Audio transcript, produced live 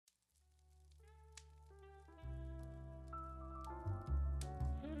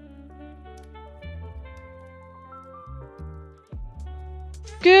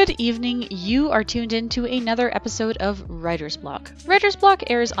Good evening. You are tuned in to another episode of Writer's Block. Writer's Block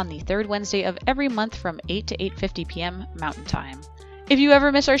airs on the third Wednesday of every month from 8 to 8:50 p.m. Mountain Time. If you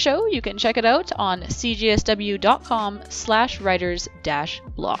ever miss our show, you can check it out on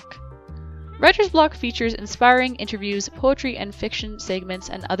cgsw.com/writers-block. Writer's Block features inspiring interviews, poetry and fiction segments,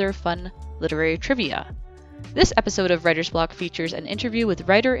 and other fun literary trivia. This episode of Writer's Block features an interview with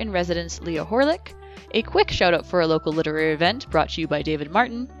writer-in-residence Leah Horlick, a quick shout-out for a local literary event brought to you by David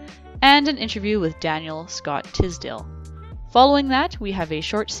Martin, and an interview with Daniel Scott Tisdal. Following that, we have a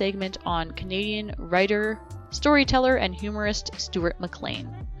short segment on Canadian writer, storyteller, and humorist Stuart McLean.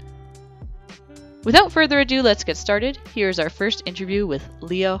 Without further ado, let's get started. Here's our first interview with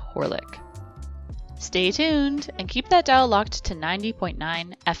Leah Horlick. Stay tuned and keep that dial locked to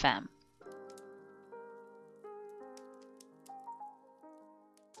 90.9 FM.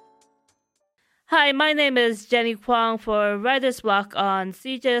 Hi, my name is Jenny Kwong for Writer's Block on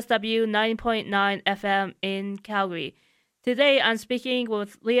CJSW 9.9 FM in Calgary. Today I'm speaking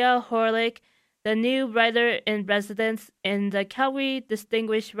with Leah Horlick, the new writer-in-residence in the Calgary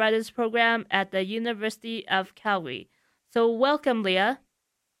Distinguished Writers Program at the University of Calgary. So welcome, Leah.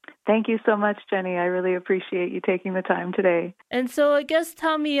 Thank you so much, Jenny. I really appreciate you taking the time today. And so I guess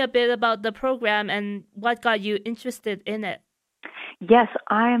tell me a bit about the program and what got you interested in it. Yes,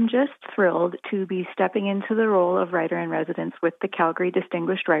 I am just thrilled to be stepping into the role of writer-in-residence with the Calgary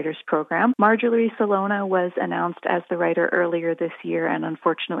Distinguished Writers Program. Marjorie Salona was announced as the writer earlier this year and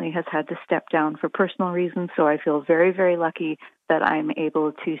unfortunately has had to step down for personal reasons, so I feel very, very lucky that I'm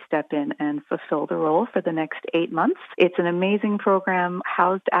able to step in and fulfill the role for the next 8 months. It's an amazing program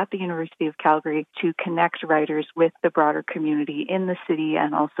housed at the University of Calgary to connect writers with the broader community in the city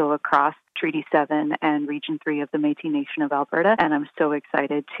and also across Treaty 7 and Region 3 of the Métis Nation of Alberta. And I'm so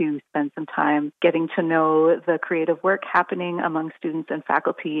excited to spend some time getting to know the creative work happening among students and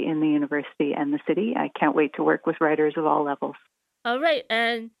faculty in the university and the city. I can't wait to work with writers of all levels. All right,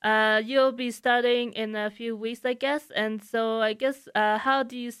 and you'll be starting in a few weeks, I guess. And so I guess, how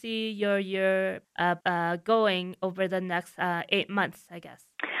do you see your year going over the next 8 months, I guess?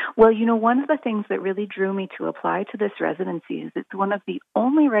 Well, one of the things that really drew me to apply to this residency is it's one of the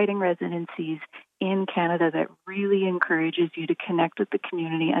only writing residencies in Canada that really encourages you to connect with the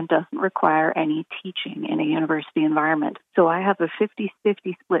community and doesn't require any teaching in a university environment. So I have a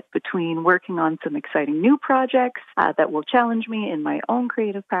 50-50 split between working on some exciting new projects that will challenge me in my own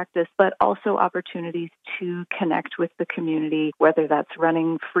creative practice, but also opportunities to connect with the community, whether that's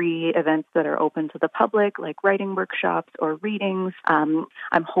running free events that are open to the public, like writing workshops or readings. I'm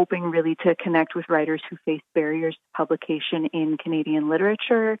hoping really to connect with writers who face barriers to publication in Canadian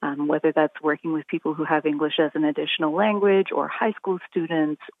literature, whether that's working with people who have English as an additional language or high school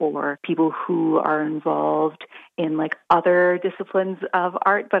students or people who are involved in other disciplines of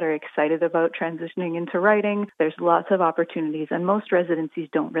art but are excited about transitioning into writing. There's lots of opportunities and most residencies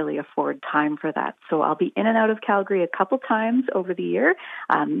don't really afford time for that. So I'll be in and out of Calgary a couple times over the year,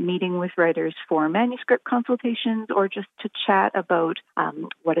 meeting with writers for manuscript consultations or just to chat about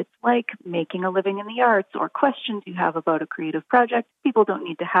what it's like making a living in the arts or questions you have about a creative project. People don't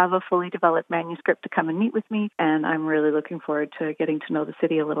need to have a fully developed manuscript to come and meet with me, and I'm really looking forward to getting to know the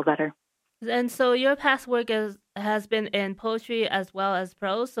city a little better. And so your past work has been in poetry as well as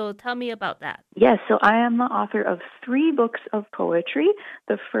prose, so tell me about that. Yes, so I am the author of 3 books of poetry.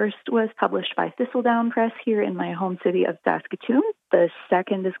 The first was published by Thistledown Press here in my home city of Saskatoon. The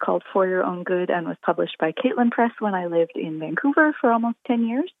second is called For Your Own Good and was published by Caitlin Press when I lived in Vancouver for almost 10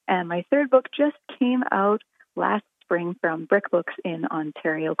 years. And my third book just came out last spring from Brick Books in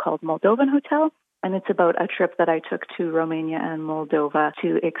Ontario called Moldovan Hotel. And it's about a trip that I took to Romania and Moldova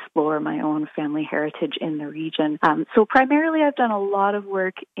to explore my own family heritage in the region. So primarily I've done a lot of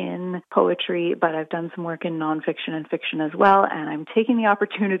work in poetry, but I've done some work in nonfiction and fiction as well. And I'm taking the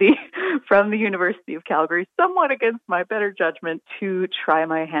opportunity from the University of Calgary, somewhat against my better judgment, to try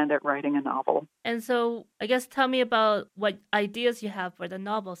my hand at writing a novel. And so I guess tell me about what ideas you have for the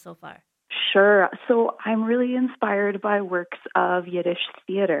novel so far. Sure. So I'm really inspired by works of Yiddish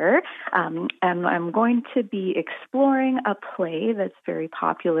theater, and I'm going to be exploring a play that's very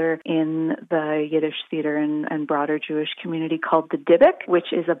popular in the Yiddish theater and broader Jewish community called The Dybbuk,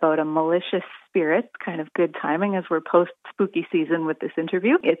 which is about a malicious spirits, kind of good timing as we're post-spooky season with this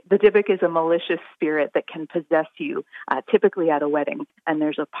interview. The Dybbuk is a malicious spirit that can possess you, typically at a wedding. And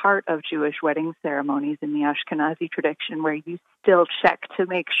there's a part of Jewish wedding ceremonies in the Ashkenazi tradition where you still check to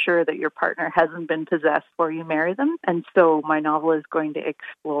make sure that your partner hasn't been possessed before you marry them. And so my novel is going to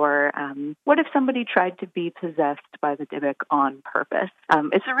explore what if somebody tried to be possessed by the Dybbuk on purpose.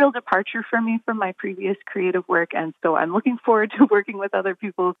 It's a real departure for me from my previous creative work, and so I'm looking forward to working with other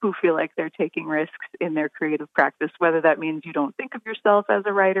people who feel like they're taking risks in their creative practice, whether that means you don't think of yourself as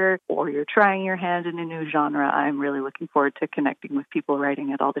a writer or you're trying your hand in a new genre. I'm really looking forward to connecting with people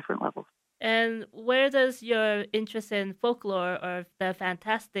writing at all different levels. And where does your interest in folklore or the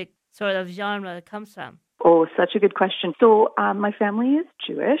fantastic sort of genre comes from? Oh, such a good question. So my family is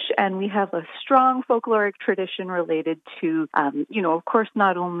Jewish, and we have a strong folkloric tradition related to, of course,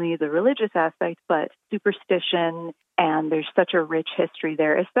 not only the religious aspect, but superstition. And there's such a rich history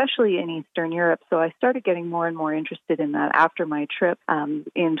there, especially in Eastern Europe. So I started getting more and more interested in that after my trip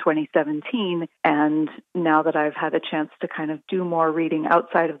in 2017. And now that I've had a chance to kind of do more reading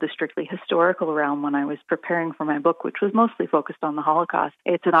outside of the strictly historical realm when I was preparing for my book, which was mostly focused on the Holocaust,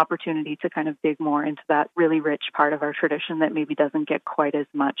 it's an opportunity to kind of dig more into that really rich part of our tradition that maybe doesn't get quite as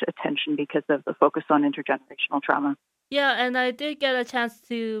much attention because of the focus on intergenerational trauma. Yeah, and I did get a chance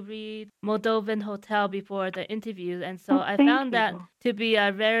to read Moldovan Hotel before the interview, and so I found that to be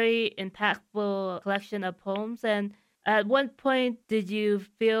a very impactful collection of poems. And at what point did you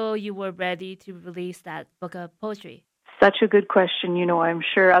feel you were ready to release that book of poetry? Such a good question. I'm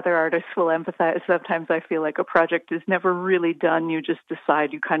sure other artists will empathize. Sometimes I feel like a project is never really done. You just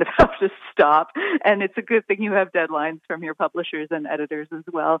decide you kind of have to stop. And it's a good thing you have deadlines from your publishers and editors as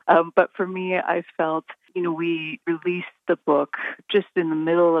well. But for me, I felt, we released the book just in the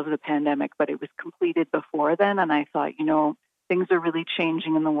middle of the pandemic, but it was completed before then. And I thought, things are really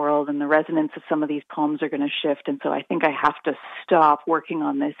changing in the world and the resonance of some of these poems are going to shift. And so I think I have to stop working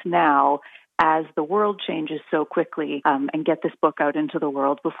on this now as the world changes so quickly, and get this book out into the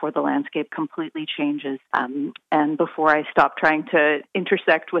world before the landscape completely changes, and before I stop trying to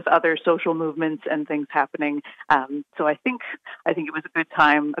intersect with other social movements and things happening. So I think it was a good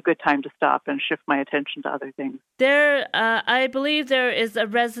time to stop and shift my attention to other things. I believe there is a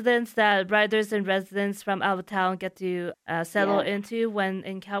residence that writers and residents from out of town get to settle into when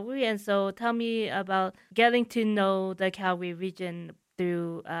in Calgary. And so tell me about getting to know the Calgary region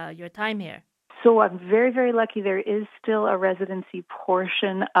through your time here. So I'm very, very lucky. There is still a residency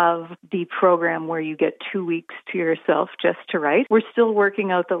portion of the program where you get 2 weeks to yourself just to write. We're still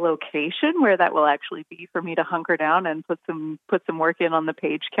working out the location where that will actually be for me to hunker down and put some work in on the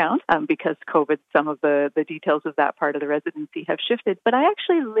page count, because COVID, some of the details of that part of the residency have shifted. But I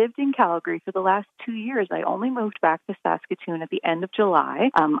actually lived in Calgary for the last 2 years. I only moved back to Saskatoon at the end of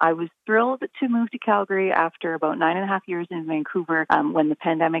July. I was thrilled to move to Calgary after about 9.5 years in Vancouver. When the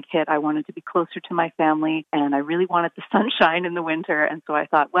pandemic hit, I wanted to be closer to my family, and I really wanted the sunshine in the winter. And so I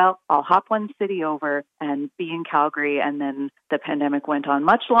thought, well, I'll hop one city over and be in Calgary. And then the pandemic went on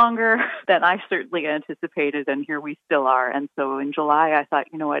much longer than I certainly anticipated, and here we still are. And so in July, I thought,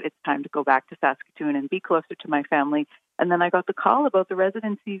 it's time to go back to Saskatoon and be closer to my family. And then I got the call about the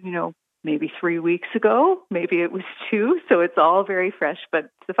residency, maybe 3 weeks ago, maybe it was 2, so it's all very fresh. But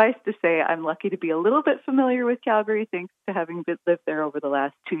suffice to say, I'm lucky to be a little bit familiar with Calgary thanks to having lived there over the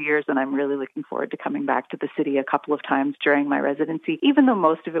last 2 years, and I'm really looking forward to coming back to the city a couple of times during my residency. Even though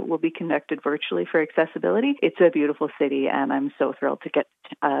most of it will be conducted virtually for accessibility, it's a beautiful city, and I'm so thrilled to get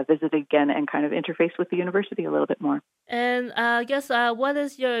visit again and kind of interface with the university a little bit more. And I guess what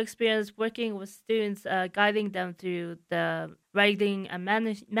is your experience working with students, guiding them through the writing a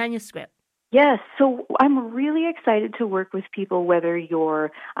manuscript? Yes, so I'm really excited to work with people, whether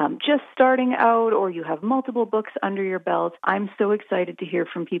you're just starting out or you have multiple books under your belt. I'm so excited to hear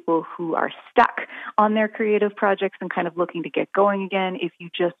from people who are stuck on their creative projects and kind of looking to get going again. If you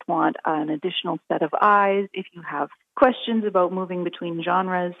just want an additional set of eyes, if you have questions about moving between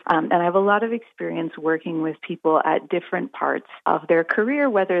genres. And I have a lot of experience working with people at different parts of their career,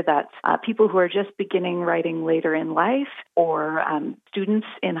 whether that's people who are just beginning writing later in life or students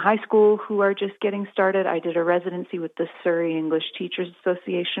in high school who are just getting started. I did a residency with the Surrey English Teachers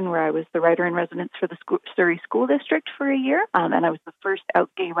Association where I was the writer in residence for the Surrey School District for a year. And I was the first out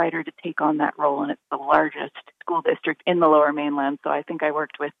gay writer to take on that role, and it's the largest school district in the Lower Mainland. So I think I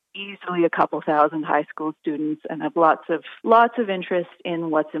worked with easily a couple thousand high school students and have lots of interest in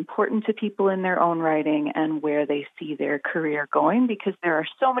what's important to people in their own writing and where they see their career going, because there are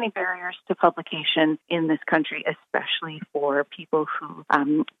so many barriers to publication in this country, especially for people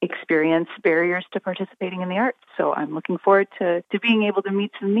who experience barriers to participating in the arts. So I'm looking forward to being able to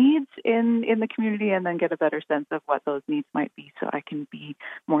meet some needs in the community and then get a better sense of what those needs might be so I can be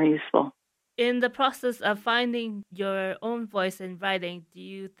more useful. In the process of finding your own voice in writing, do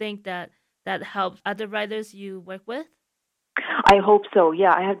you think that helps other writers you work with? I hope so.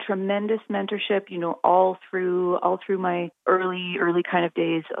 Yeah, I have tremendous mentorship, all through my early kind of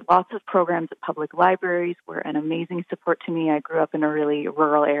days. Lots of programs at public libraries were an amazing support to me. I grew up in a really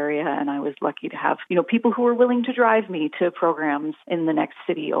rural area, and I was lucky to have, people who were willing to drive me to programs in the next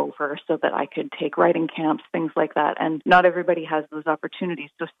city over so that I could take writing camps, things like that. And not everybody has those opportunities.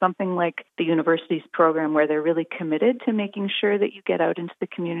 So something like the university's program where they're really committed to making sure that you get out into the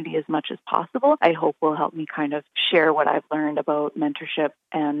community as much as possible, I hope will help me kind of share what I've learned about mentorship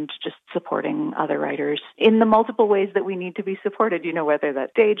and just supporting other writers in the multiple ways that we need to be supported, whether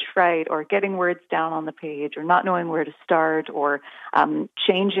that's stage fright or getting words down on the page or not knowing where to start or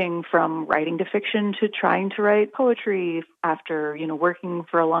changing from writing to fiction to trying to write poetry after, working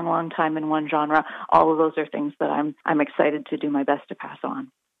for a long, long time in one genre. All of those are things that I'm excited to do my best to pass on.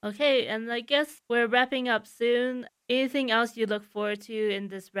 Okay, and I guess we're wrapping up soon. Anything else you look forward to in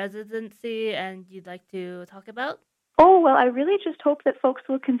this residency and you'd like to talk about? Oh, well, I really just hope that folks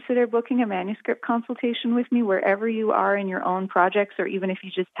will consider booking a manuscript consultation with me wherever you are in your own projects, or even if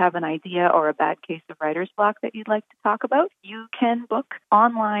you just have an idea or a bad case of writer's block that you'd like to talk about. You can book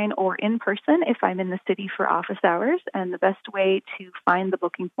online or in person if I'm in the city for office hours, and the best way to find the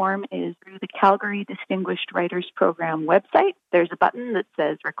booking form is through the Calgary Distinguished Writers Program website. There's a button that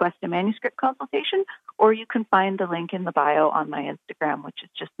says Request a Manuscript Consultation, or you can find the link in the bio on my Instagram, which is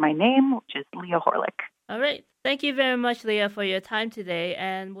just my name, which is Leah Horlick. All right. Thank you very much, Leah, for your time today,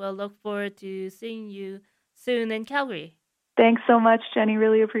 and we'll look forward to seeing you soon in Calgary. Thanks so much, Jenny.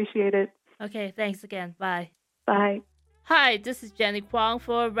 Really appreciate it. Okay, thanks again. Bye. Bye. Hi, this is Jenny Kwong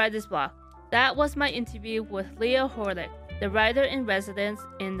for Writer's Block. That was my interview with Leah Horlick, the writer-in-residence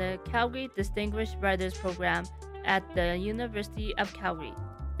in the Calgary Distinguished Writers Program at the University of Calgary.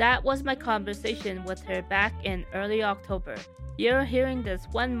 That was my conversation with her back in early October. You're hearing this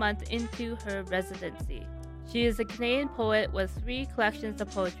 1 month into her residency. She is a Canadian poet with 3 collections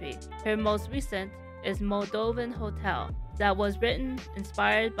of poetry. Her most recent is Moldovan Hotel, that was written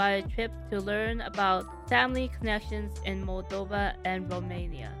inspired by a trip to learn about family connections in Moldova and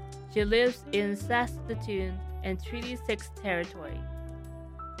Romania. She lives in Saskatoon in Treaty 6 territory.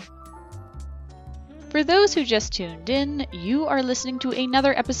 For those who just tuned in, you are listening to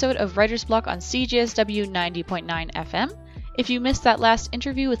another episode of Writer's Block on CJSW 90.9 FM. If you missed that last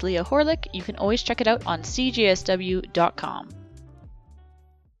interview with Leah Horlick, you can always check it out on cjsw.com.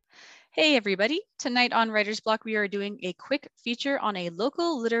 Hey everybody! Tonight on Writer's Block we are doing a quick feature on a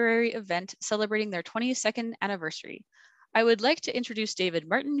local literary event celebrating their 22nd anniversary. I would like to introduce David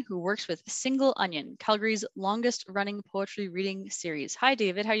Martin, who works with Single Onion, Calgary's longest running poetry reading series. Hi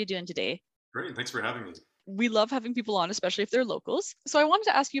David, how are you doing today? Great, thanks for having me. We love having people on, especially if they're locals. So I wanted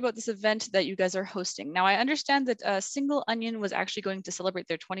to ask you about this event that you guys are hosting. Now, I understand that Single Onion was actually going to celebrate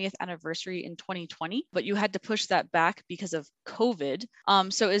their 20th anniversary in 2020, but you had to push that back because of COVID.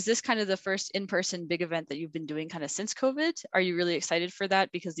 So is this kind of the first in-person big event that you've been doing kind of since COVID? Are you really excited for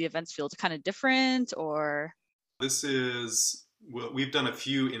that because the events feel kind of different, or? We've done a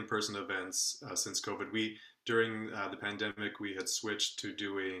few in-person events since COVID. During the pandemic, we had switched to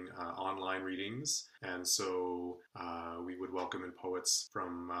doing online readings, and so we would welcome in poets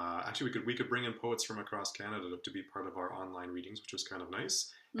from. Actually, we could bring in poets from across Canada to be part of our online readings, which was kind of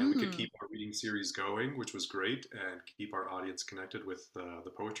nice. And we could keep our reading series going, which was great, and keep our audience connected with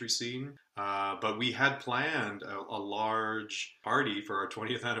the poetry scene. But we had planned a large party for our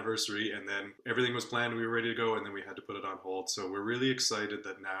 20th anniversary, and then everything was planned, we were ready to go, and then we had to put it on hold. So we're really excited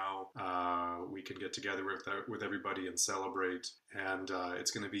that now we can get together with everybody and celebrate. And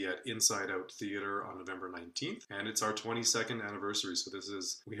it's going to be at Inside Out Theatre on November 19th, and it's our 22nd anniversary. So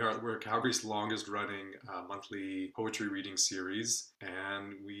we're Calgary's longest running monthly poetry reading series,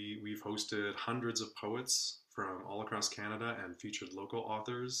 and we've hosted hundreds of poets from all across Canada and featured local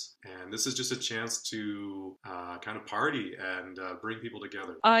authors. And this is just a chance to kind of party and bring people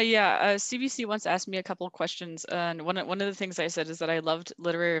together. CBC once asked me a couple of questions. And one of the things I said is that I loved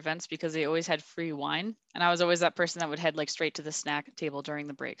literary events because they always had free wine. And I was always that person that would head like straight to the snack table during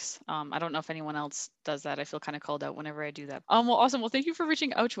the breaks. I don't know if anyone else does that. I feel kind of called out whenever I do that. Well, awesome. Well, thank you for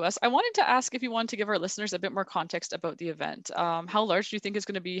reaching out to us. I wanted to ask if you wanted to give our listeners a bit more context about the event. How large do you think it's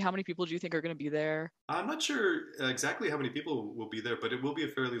going to be? How many people do you think are going to be there? I'm not sure exactly how many people will be there, but it will be a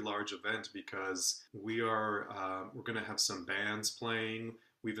fairly large event because we're going to have some bands playing.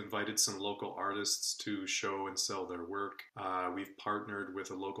 We've invited some local artists to show and sell their work. We've partnered with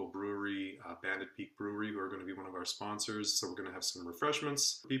a local brewery, Bandit Peak Brewery, who are going to be one of our sponsors. So we're going to have some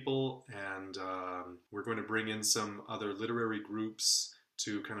refreshments for people, and we're going to bring in some other literary groups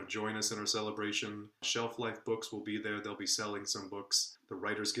to kind of join us in our celebration. Shelf Life Books will be there. They'll be selling some books. The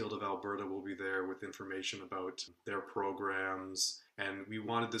Writers Guild of Alberta will be there with information about their programs. And we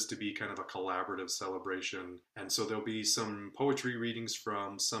wanted this to be kind of a collaborative celebration. And so there'll be some poetry readings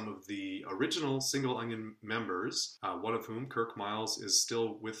from some of the original Single Onion members, one of whom, Kirk Miles, is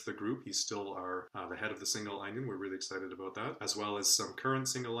still with the group. He's still the head of the Single Onion. We're really excited about that, as well as some current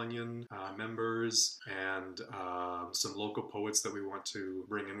Single Onion members and some local poets that we want to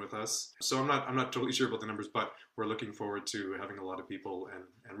bring in with us. So I'm not totally sure about the numbers, but we're looking forward to having a lot of people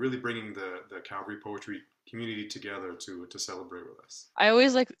and really bringing the Calgary poetry community together to celebrate with us. I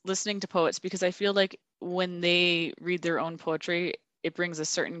always like listening to poets because I feel like when they read their own poetry, it brings a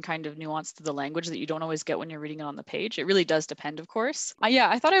certain kind of nuance to the language that you don't always get when you're reading it on the page. It really does depend, of course.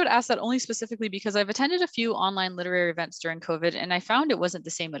 I thought I would ask that only specifically because I've attended a few online literary events during COVID, and I found it wasn't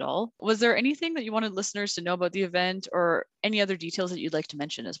the same at all. Was there anything that you wanted listeners to know about the event, or any other details that you'd like to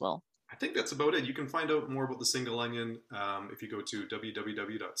mention as well? I think that's about it. You can find out more about the Single Onion if you go to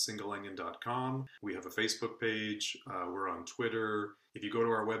www.singleonion.com. We have a Facebook page. We're on Twitter. If you go to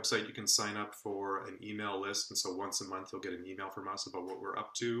our website, you can sign up for an email list. And so once a month, you'll get an email from us about what we're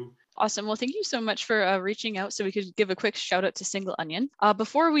up to. Awesome. Well, thank you so much for reaching out so we could give a quick shout out to Single Onion.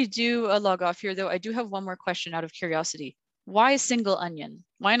 Before we do log off here, though, I do have one more question out of curiosity. Why Single Onion?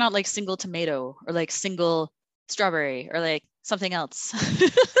 Why not like single tomato or like single strawberry or like something else?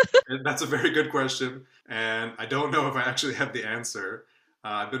 That's a very good question. And I don't know if I actually have the answer.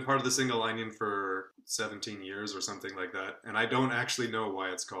 I've been part of the Single Onion for 17 years or something like that. And I don't actually know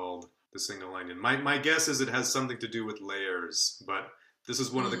why it's called the Single Onion. My guess is it has something to do with layers, but this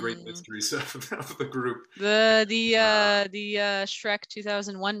is one of the great mysteries of the group. The Shrek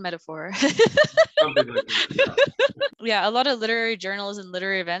 2001 metaphor. Something like that, Yeah, a lot of literary journals and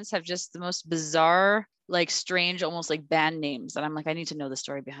literary events have just the most bizarre, like strange, almost like band names. And I'm like, I need to know the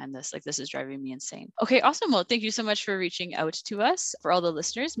story behind this. Like, this is driving me insane. Okay, awesome. Well, thank you so much for reaching out to us. For all the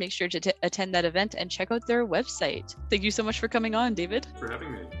listeners, make sure to attend that event and check out their website. Thank you so much for coming on, David. For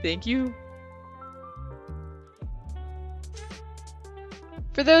having me. Thank you.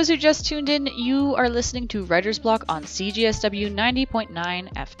 For those who just tuned in, you are listening to Writer's Block on CGSW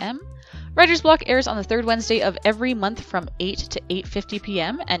 90.9 FM. Writer's Block airs on the third Wednesday of every month from 8 to 8:50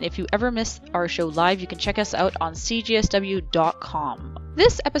 p.m. And if you ever miss our show live, you can check us out on cgsw.com.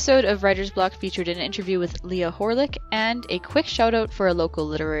 This episode of Writer's Block featured an interview with Leah Horlick and a quick shout out for a local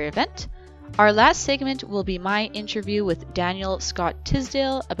literary event. Our last segment will be my interview with Daniel Scott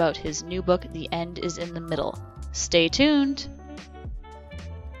Tisdal about his new book, The End is in the Middle. Stay tuned!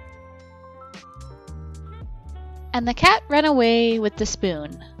 And the cat ran away with the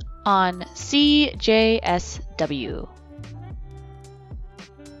spoon on CJSW.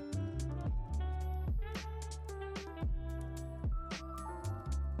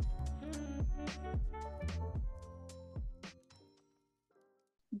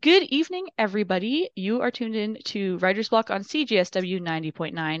 Good evening, everybody. You are tuned in to Writer's Block on CGSW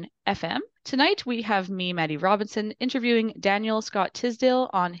 90.9 FM. Tonight we have me, Maddie Robinson, interviewing Daniel Scott Tisdal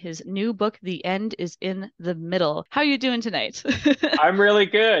on his new book, The End is in the Middle. How are you doing tonight? I'm really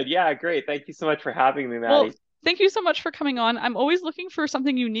good. Yeah, great. Thank you so much for having me, Maddie. Well, thank you so much for coming on. I'm always looking for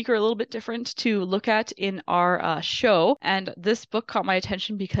something unique or a little bit different to look at in our show. And this book caught my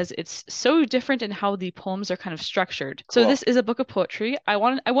attention because it's so different in how the poems are kind of structured. Cool. So this is a book of poetry. I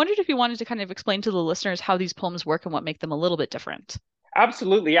wondered if you wanted to kind of explain to the listeners how these poems work and what make them a little bit different.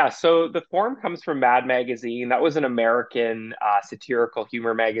 Absolutely, yeah. So the form comes from Mad Magazine. That was an American satirical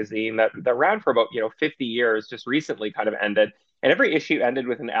humor magazine that ran for about 50 years, just recently kind of ended. And every issue ended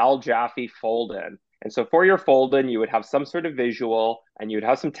with an Al Jaffe fold-in. And so for your fold-in, you would have some sort of visual and you would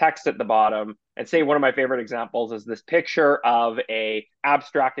have some text at the bottom. And say one of my favorite examples is this picture of a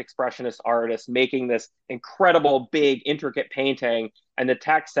abstract expressionist artist making this incredible, big, intricate painting. And the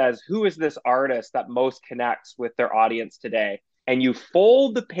text says, who is this artist that most connects with their audience today? And you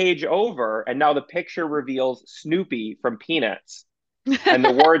fold the page over, and now the picture reveals Snoopy from Peanuts. And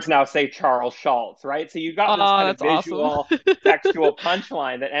the words now say Charles Schultz, right? So you got this kind of visual, awesome. textual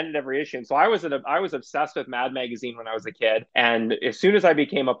punchline that ended every issue. And so I was obsessed with Mad Magazine when I was a kid. And as soon as I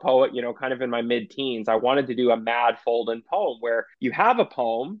became a poet, kind of in my mid-teens, I wanted to do a Mad fold-in poem where you have a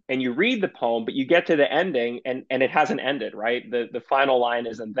poem and you read the poem, but you get to the ending and it hasn't ended, right? The final line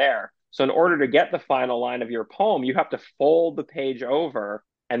isn't there. So in order to get the final line of your poem, you have to fold the page over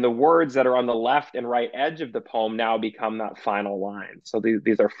And the words that are on the left and right edge of the poem now become that final line. So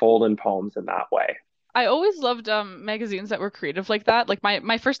these are fold-in poems in that way. I always loved magazines that were creative like that. Like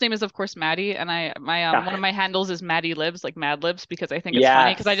my first name is of course Maddie, and one of my handles is Maddie Libs, like Mad Libs, because I think it's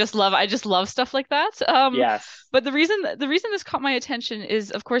funny because Yes. I just love stuff like that. Yes. But the reason this caught my attention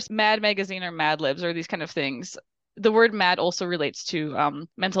is of course Mad Magazine or Mad Libs or these kind of things. The word mad also relates to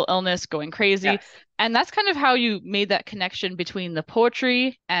mental illness, going crazy. Yes. And that's kind of how you made that connection between the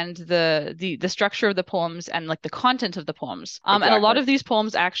poetry and the structure of the poems and like the content of the poems. And a lot Exactly. of these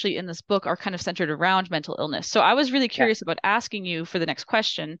poems actually in this book are kind of centered around mental illness. So I was really Yeah. curious about asking you for the next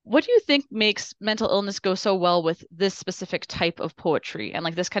question. What do you think makes mental illness go so well with this specific type of poetry and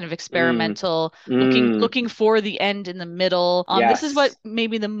like this kind of Mm. experimental Mm. looking for the end in the middle? This is what Yes.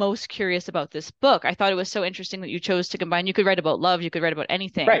 made me the most curious about this book. I thought it was so interesting that you chose to combine. You could write about love, you could write about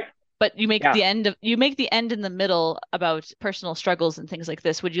anything, Right. but Yeah. you make the end in the middle about personal struggles and things like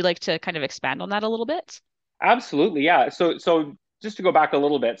this. Would you like to kind of expand on that a little bit? Absolutely. Yeah. So just to go back a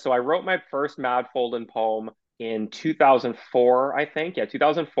little bit, so I wrote my first Mad Folden poem in 2004, I think. Yeah,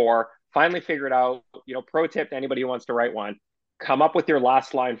 2004. Finally figured out, pro tip to anybody who wants to write one, come up with your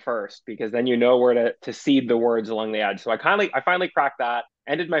last line first, because then you know where to seed the words along the edge. So I finally cracked that.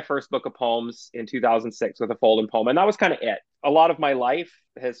 Ended my first book of poems in 2006 with a Folden poem, and that was kind of it. A lot of my life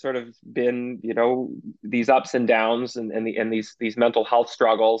has sort of been, these ups and downs and these mental health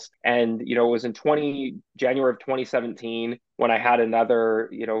struggles. And, it was in January of 2017 when I had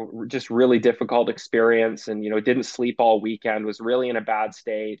another, just really difficult experience and, didn't sleep all weekend, was really in a bad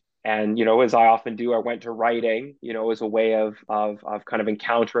state. And, as I often do, I went to writing, as a way of kind of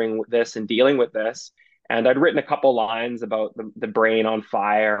encountering this and dealing with this. And I'd written a couple lines about the brain on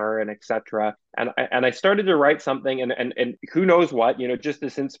fire and etc. And I started to write something, and who knows what, just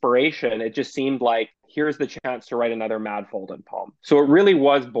this inspiration. It just seemed like, here's the chance to write another Mad Folden poem. So it really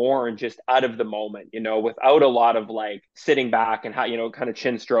was born just out of the moment, without a lot of like sitting back and kind of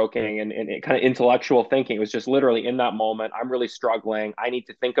chin stroking and kind of intellectual thinking. It was just literally in that moment. I'm really struggling. I need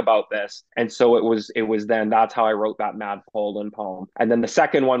to think about this. And so it was then that's how I wrote that Mad Folden poem. And then the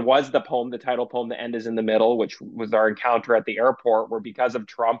second one was the title poem, The End is in the Middle, which was our encounter at the airport, where because of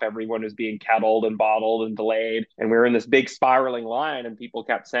Trump, everyone was being kettled and bottled and delayed. And we were in this big spiraling line, and people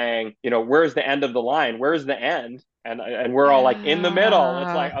kept saying, where's the end of the line? Where's the end? And we're all like in the middle.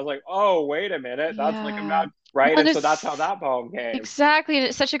 It's like, Yeah. I was like, oh, wait a minute. That's like a Yeah. mad, right? Well, And so that's how there's that poem came. exactly, and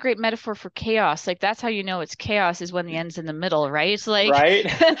it's such a great metaphor for chaos. Like that's how you know it's chaos is when the end's in the middle, right? It's like, Right?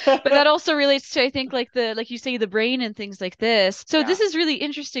 but that also relates to I think like like you say the brain and things like this. So this Yeah. is really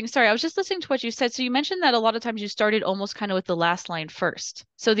interesting. Sorry, I was just listening to what you said. So you mentioned that a lot of times you started almost kind of with the last line first.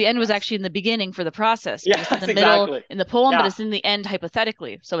 So the end was Yes. actually in the beginning for the process, but it's in Yes, the middle exactly. in the poem, but Yeah, it's in the end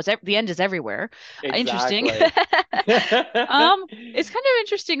hypothetically. So the end is everywhere. Interesting. exactly. It's kind of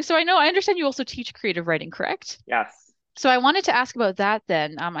interesting. So I understand you also teach creative writing, correct? Yes. So I wanted to ask about that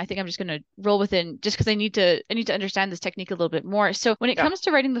then. I think I'm just going to roll within just because I need to understand this technique a little bit more. So when it Yeah. comes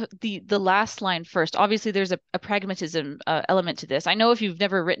to writing the last line first, obviously there's a pragmatism element to this. I know if you've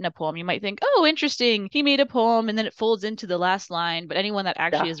never written a poem, you might think, oh, interesting, he made a poem and then it folds into the last line. But anyone that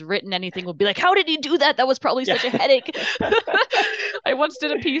actually Yeah. has written anything will be like, how did he do that? That was probably Yeah. such a headache. I once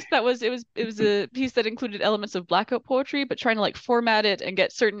did a piece that was it was a piece that included elements of blackout poetry, but trying to like format it and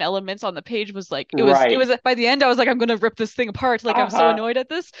get certain elements on the page was like it was Right. by the end I was like I'm gonna rip this thing apart. Like I'm so Uh-huh. annoyed at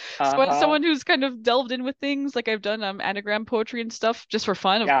this. So as Uh-huh. someone who's kind of delved in with things, like I've done anagram poetry and stuff just for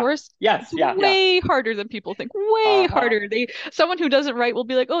fun, of Yeah. course. Yes. It's Yeah. Yeah. way harder than people think. Way Uh-huh. harder. Someone who doesn't write will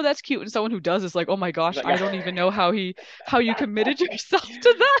be like, "Oh, that's cute," and someone who does is like, "Oh my gosh, I Yeah. don't even know how you committed yourself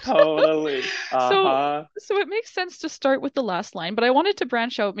to that." Totally. So Uh-huh. so it makes sense to start with the last line, but I wanted to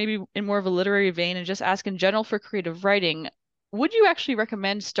branch out maybe in more of a literary vein and just ask in general for creative writing, would you actually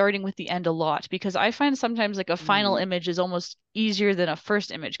recommend starting with the end a lot? Because I find sometimes like a final Mm. image is almost easier than a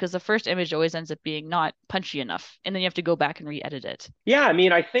first image because the first image always ends up being not punchy enough, and then you have to go back and re-edit it. Yeah, I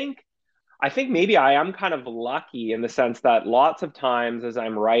mean, I think maybe I am kind of lucky in the sense that lots of times as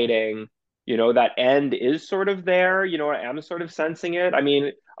I'm writing, that end is sort of there, I am sort of sensing it. I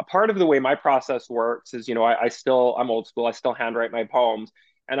mean, a part of the way my process works is, I'm old school, I still handwrite my poems.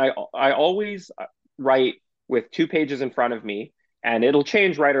 And I always write with 2 pages in front of me, and it'll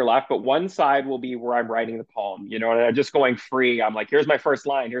change right or left, but one side will be where I'm writing the poem, and I'm just going free. I'm like, here's my first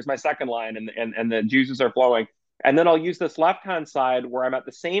line, here's my second line, and the juices are flowing. And then I'll use this left hand side where I'm at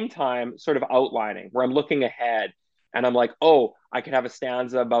the same time sort of outlining, where I'm looking ahead. And I'm like, oh, I could have a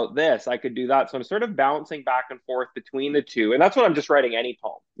stanza about this. I could do that. So I'm sort of bouncing back and forth between the two. And that's what I'm just writing any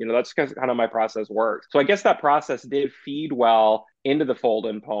poem. That's kind of my process works. So I guess that process did feed well into the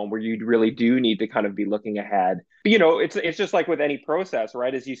fold-in poem where you really do need to kind of be looking ahead. But, it's just like with any process,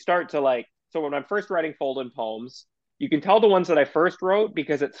 right? As you start to so when I'm first writing fold-in poems, you can tell the ones that I first wrote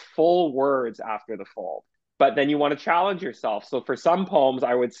because it's full words after the fold. But then you want to challenge yourself. So for some poems,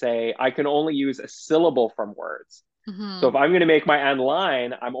 I would say I can only use a syllable from words. So if I'm going to make my end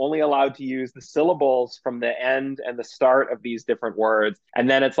line, I'm only allowed to use the syllables from the end and the start of these different words. And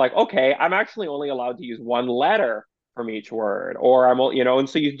then it's like, okay, I'm actually only allowed to use one letter from each word, or and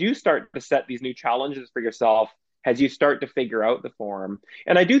so you do start to set these new challenges for yourself as you start to figure out the form.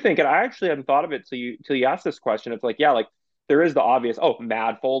 And I do think, and I actually hadn't thought of it till you asked this question. It's like, yeah, like there is the obvious,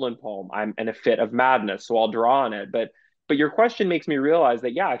 mad fold-in poem. I'm in a fit of madness, so I'll draw on it. But your question makes me realize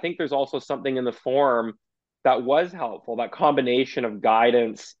that, yeah, I think there's also something in the form that was helpful, that combination of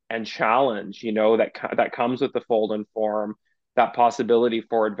guidance and challenge, that comes with the fold-in form, that possibility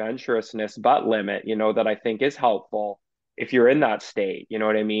for adventurousness, but limit, that I think is helpful if you're in that state, you know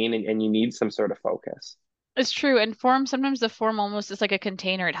what I mean? And you need some sort of focus. It's true. And sometimes the form almost is like a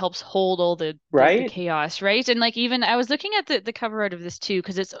container. It helps hold all the Right? chaos, right? And like even I was looking at the cover art of this too,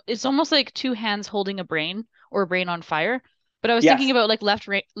 because it's almost like two hands holding a brain or a brain on fire. But I was thinking Yes. about like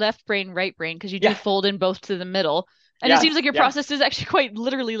left brain, right brain, because you do Yeah. fold in both to the middle. And it seems Yes. like your Yeah. process is actually quite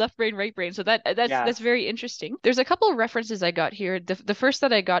literally left brain, right brain. So that's Yes. very interesting. There's a couple of references I got here. The first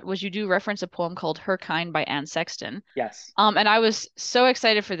that I got was you do reference a poem called Her Kind by Anne Sexton. Yes. And I was so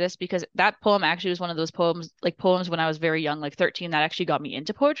excited for this because that poem actually was one of those poems when I was very young, like 13, that actually got me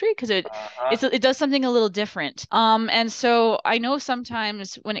into poetry because Uh-huh. it does something a little different. And so I know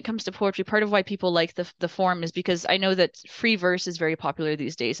sometimes when it comes to poetry, part of why people like the form is because I know that free verse is very popular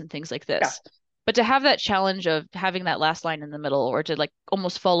these days and things like Yeah. this. But to have that challenge of having that last line in the middle or to like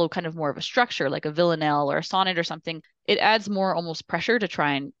almost follow kind of more of a structure, like a villanelle or a sonnet or something, it adds more almost pressure to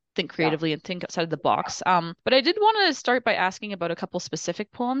try and think Yeah. creatively and think outside of the box. But I did want to start by asking about a couple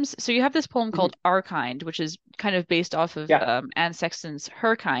specific poems. So you have this poem Mhm. called Our Kind, which is kind of based off of Yeah. Anne Sexton's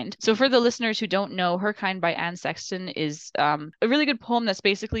Her Kind. So for the listeners who don't know, Her Kind by Anne Sexton is a really good poem that's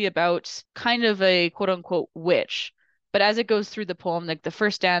basically about kind of a quote unquote witch. But as it goes through the poem, like the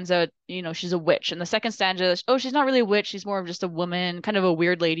first stanza, she's a witch. And the second stanza, oh, she's not really a witch. She's more of just a woman, kind of a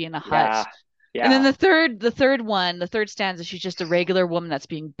weird lady in a hut. Yeah. And then Yeah. the third stanza, she's just a regular woman that's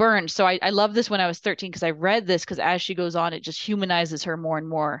being burned. So I love this when I was 13 because I read this because as she goes on, it just humanizes her more and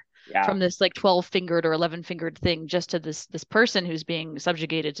more Yeah. from this like 12-fingered or 11-fingered thing just to this person who's being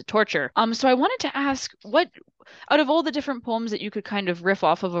subjugated to torture. So I wanted to ask, what out of all the different poems that you could kind of riff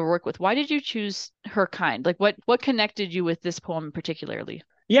off of or work with, why did you choose Her Kind? Like what connected you with this poem particularly?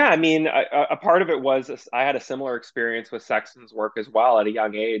 Yeah, I mean, a part of it was I had a similar experience with Sexton's work as well at a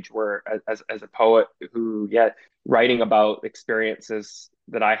young age, where as a poet who, yeah, writing about experiences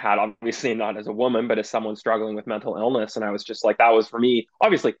that I had, obviously not as a woman, but as someone struggling with mental illness, and I was just like, that was for me.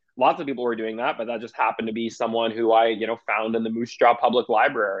 Obviously, lots of people were doing that, but that just happened to be someone who I, found in the Moose Jaw Public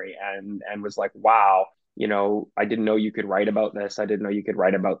Library, and was like, wow, I didn't know you could write about this. I didn't know you could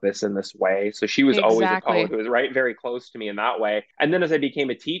write about this in this way. So she was always a poet Exactly. who was very close to me in that way. And then as I became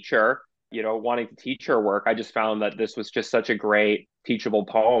a teacher, wanting to teach her work, I just found that this was just such a great teachable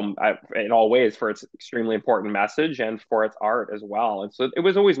poem in all ways for its extremely important message and for its art as well. And so it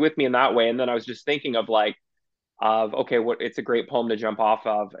was always with me in that way. And then I was just thinking of okay, what it's a great poem to jump off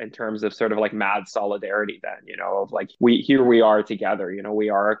of in terms of sort of like mad solidarity then, of like we are together, we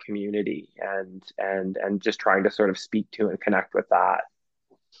are a community, and just trying to sort of speak to and connect with that.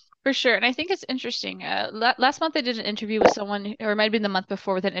 For sure. And I think it's interesting. Last month I did an interview with someone, or it might have been the month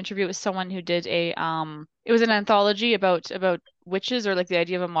before, with an interview with someone who did it was an anthology about witches or like the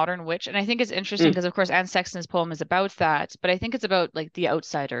idea of a modern witch. And I think it's interesting Mm, because of course Anne Sexton's poem is about that, but I think it's about like the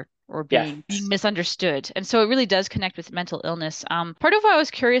outsider or yes. being misunderstood. And so it really does connect with mental illness. Part of why I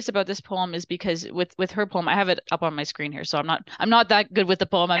was curious about this poem is because with her poem, I have it up on my screen here, so I'm not that good with the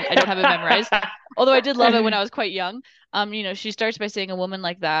poem. I don't have it memorized. Although I did love it when I was quite young. She starts by saying a woman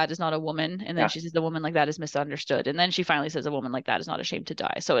like that is not a woman, and then Yeah. she says the woman like that is misunderstood, and then she finally says a woman like that is not ashamed to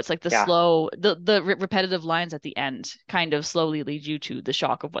die. So it's like the Yeah. slow, the repetitive lines at the end kind of slowly lead you to the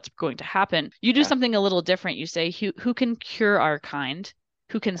shock of what's going to happen. You do Yeah. something a little different. You say who can cure our kind,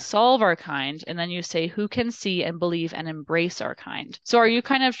 who can solve our kind, and then you say who can see and believe and embrace our kind. So are you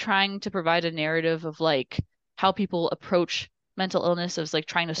kind of trying to provide a narrative of like how people approach mental illness, of like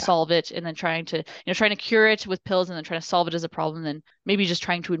trying to Yeah. solve it and then trying to cure it with pills and then trying to solve it as a problem, then maybe just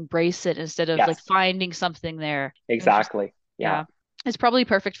trying to embrace it instead of like Yes. finding something there. Exactly. Yeah. Yeah. is probably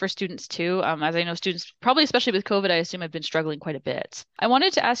perfect for students too. As I know students, probably especially with COVID, I assume have been struggling quite a bit. I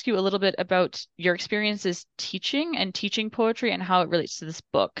wanted to ask you a little bit about your experiences teaching and teaching poetry and how it relates to this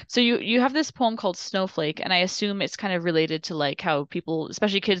book. So you have this poem called Snowflake, and I assume it's kind of related to like how people,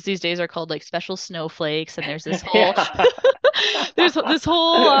 especially kids these days, are called like special snowflakes, and there's this whole Yeah. there's this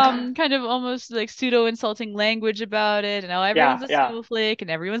whole kind of almost like pseudo insulting language about it, and how everyone's Yeah, a yeah. snowflake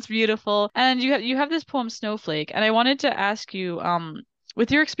and everyone's beautiful. And you have this poem Snowflake, and I wanted to ask you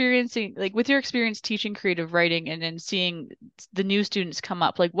with your experience teaching creative writing and then seeing the new students come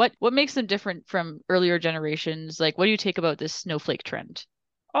up, like what makes them different from earlier generations? Like what do you take about this snowflake trend?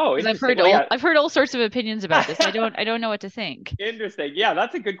 Oh, Because interesting. Well, yeah. I've heard all sorts of opinions about this. I don't know what to think. Interesting. Yeah,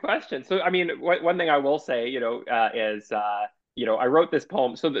 that's a good question. So, I mean, one thing I will say, is, I wrote this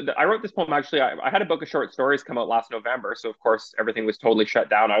poem. So, I wrote this poem actually. I had a book of short stories come out last November. So, of course, everything was totally shut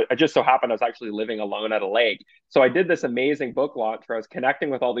down. I just so happened I was actually living alone at a lake. So, I did this amazing book launch where I was connecting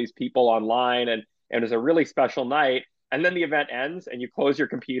with all these people online, and it was a really special night. And then the event ends, and you close your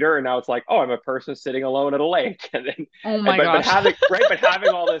computer, and now it's like, oh, I'm a person sitting alone at a lake, and then, Oh my but gosh. having right, but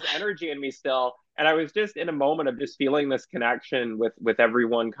having all this energy in me still, and I was just in a moment of just feeling this connection with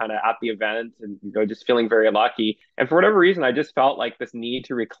everyone kind of at the event, and just feeling very lucky. And for whatever reason, I just felt like this need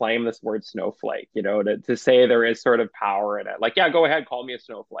to reclaim this word snowflake, to say there is sort of power in it. Like, yeah, go ahead, call me a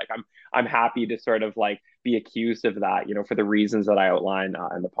snowflake. I'm happy to sort of like be accused of that, for the reasons that I outline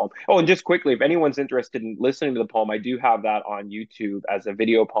in the poem. Oh, and just quickly, if anyone's interested in listening to the poem, I do have that on YouTube as a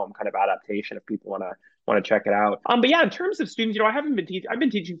video poem kind of adaptation if people want to check it out. But yeah, in terms of students, I haven't been teaching. I've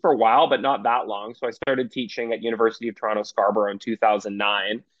been teaching for a while, but not that long. So I started teaching at University of Toronto Scarborough in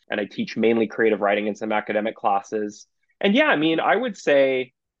 2009, and I teach mainly creative writing and some academic classes. And yeah, I mean, I would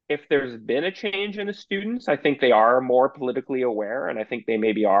say if there's been a change in the students, I think they are more politically aware, and I think they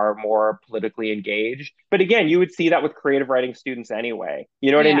maybe are more politically engaged. But again, you would see that with creative writing students anyway.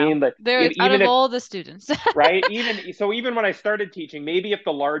 You know what I Yeah. mean? That There if, it's out even of if all the students. right, even when I started teaching, maybe if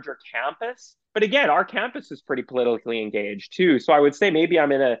the larger campus, but again, our campus is pretty politically engaged too. So I would say maybe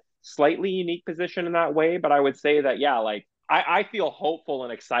I'm in a slightly unique position in that way, but I would say that yeah, like I feel hopeful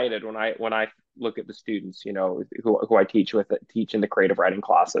and excited when I look at the students, who I teach in the creative writing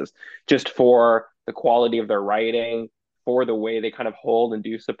classes, just for the quality of their writing, for the way they kind of hold and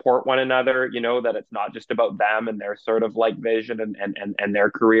do support one another, that it's not just about them and their sort of like vision and their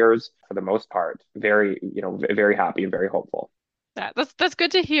careers. For the most part, very, very happy and very hopeful. That's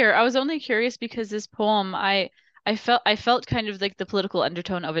good to hear. I was only curious because this poem, I felt kind of like the political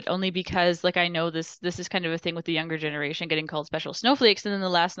undertone of it only because like I know this is kind of a thing with the younger generation getting called special snowflakes, and then the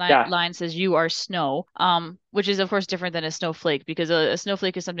last Yeah. line says you are snow, which is of course different than a snowflake because a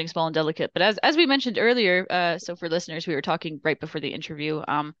snowflake is something small and delicate. But as we mentioned earlier, so for listeners, we were talking right before the interview,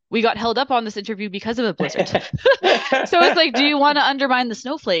 we got held up on this interview because of a blizzard. So it's like, do you want to undermine the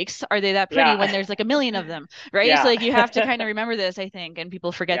snowflakes? Are they that pretty when Yeah. there's like a million of them? Right? So Yeah. like you have to kind of remember this, I think, and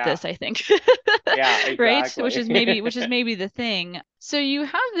people forget Yeah. this, I think. Yeah, Right? exactly. Which is maybe the thing. So you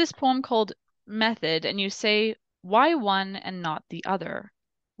have this poem called Method, and you say, why one and not the other?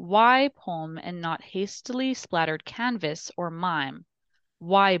 Why poem and not hastily splattered canvas or mime?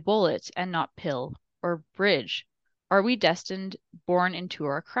 Why bullet and not pill or bridge? Are we destined, born into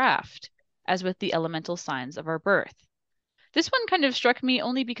our craft, as with the elemental signs of our birth? This one kind of struck me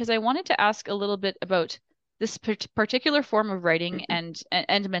only because I wanted to ask a little bit about this particular form of writing and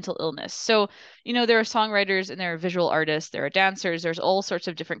mental illness. So, there are songwriters and there are visual artists, there are dancers, there's all sorts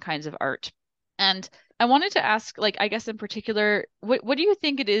of different kinds of art. And I wanted to ask, like, I guess in particular, what do you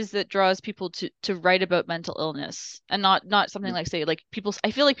think it is that draws people to write about mental illness and not something like, say, like people,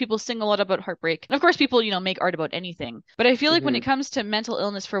 I feel like people sing a lot about heartbreak. And of course people, make art about anything. But I feel like when it Hmm. comes to mental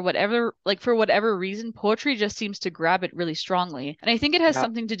illness for whatever reason, poetry just seems to grab it really strongly. And I think it has Yeah.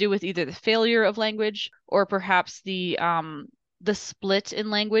 something to do with either the failure of language or perhaps the split in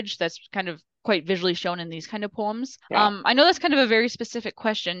language that's kind of quite visually shown in these kind of poems. Yeah. I know that's kind of a very specific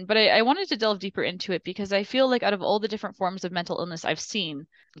question, but I wanted to delve deeper into it because I feel like out of all the different forms of mental illness I've seen,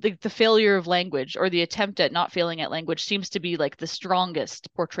 the failure of language or the attempt at not failing at language seems to be like the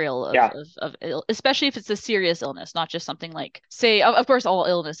strongest portrayal Yeah. of especially if it's a serious illness, not just something like, say, of course, all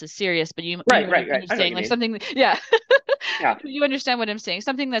illness is serious, but Right, you right, right. I know what saying you like mean. something, yeah. Yeah. You understand what I'm saying?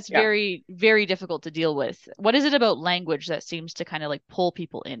 Something that's Yeah. very, very difficult to deal with. What is it about language that seems to kind of like pull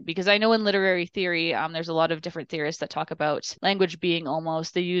people in? Because I know in literary theory, there's a lot of different theorists that talk about language being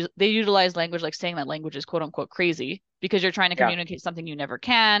almost they utilize language like saying that language is quote unquote crazy because you're trying to Yeah. communicate something you never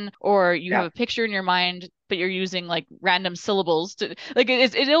can, or you have Yeah. a picture in your mind, but you're using like random syllables to like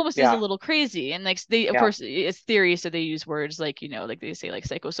it almost is a Yeah. little crazy. And like they of Yeah. course it's theory, so they use words like, like they say like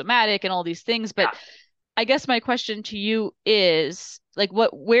psychosomatic and all these things, but Yeah. I guess my question to you is like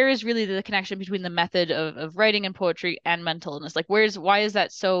where is really the connection between the method of writing and poetry and mental illness? Like why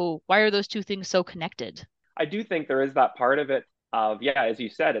are those two things so connected? I do think there is that part of it of, yeah, as you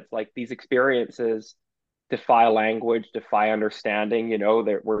said, it's like these experiences defy language, defy understanding,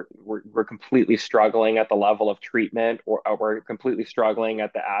 that we're completely struggling at the level of treatment, or we're completely struggling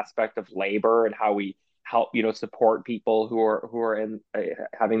at the aspect of labor and how we help, support people who are in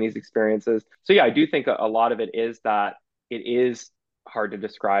having these experiences. So yeah, I do think a lot of it is that it is hard to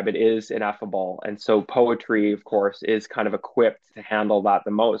describe. It is ineffable. And so poetry, of course, is kind of equipped to handle that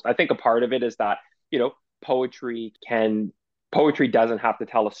the most. I think a part of it is that, you know, poetry can poetry doesn't have to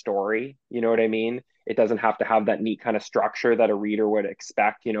tell a story. You know what I mean? It doesn't have to have that neat kind of structure that a reader would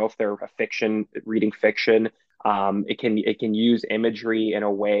expect. If they're a fiction reading fiction, it can use imagery in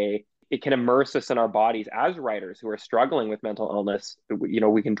a way. It can immerse us in our bodies as writers who are struggling with mental illness.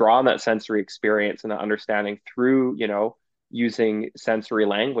 We can draw on that sensory experience and that understanding through, using sensory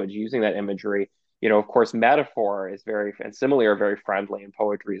language, using that imagery. Of course, metaphor is very, and simile are very friendly in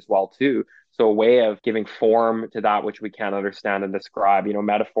poetry as well, too. So a way of giving form to that which we can't understand and describe,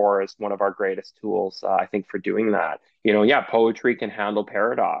 metaphor is one of our greatest tools, I think, for doing that. Yeah, poetry can handle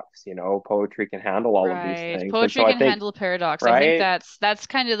paradox, poetry can handle all of these Right. things. And Poetry so I can think, handle paradox. I think right, that's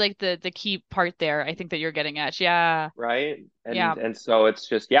kind of like the key part there, I think that you're getting at. Yeah. right. Yeah. And so it's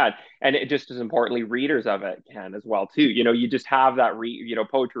just, yeah. And it just as importantly, readers of it can as well, too. You just have that,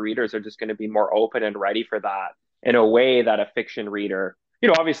 poetry readers are just going to be more open and ready for that in a way that a fiction reader,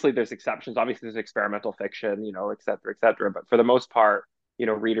 obviously there's exceptions. Obviously there's experimental fiction, et cetera, et cetera. But for the most part,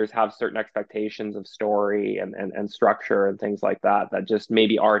 readers have certain expectations of story and structure and things like that, that just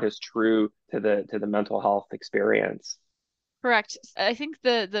maybe aren't as true to the mental health experience. Correct. I think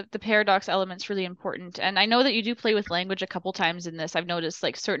the paradox element's really important. And I know that you do play with language a couple times in this. I've noticed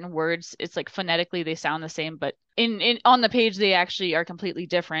like certain words, it's like phonetically they sound the same, but in on the page they actually are completely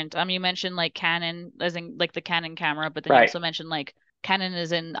different. You mentioned like canon as in like the Canon camera, but then you Right. also mentioned like canon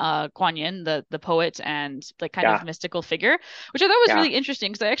is in Kuan Yin, the poet and like kind of Yeah. mystical figure, which I thought was Yeah. really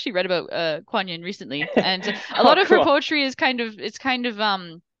interesting because I actually read about Kuan Yin recently. And a Oh, lot of her cool. poetry is kind of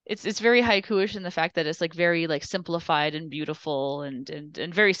it's very haikuish in the fact that it's like very like simplified and beautiful and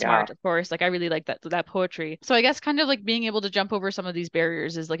very Yeah. smart, of course. Like I really like that poetry. So I guess kind of like being able to jump over some of these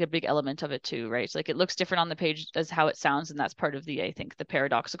barriers is like a big element of it too, right? It's like it looks different on the page as how it sounds, and that's part of I think the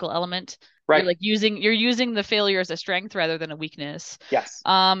paradoxical element. You're Right. like using the failure as a strength rather than a weakness. Yes.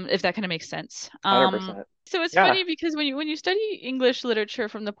 If that kind of makes sense. 100%. So it's Yeah. funny because when you study English literature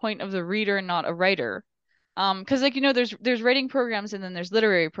from the point of the reader and not a writer, because like there's writing programs and then there's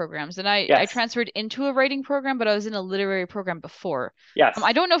literary programs, and I Yes. transferred into a writing program, but I was in a literary program before. I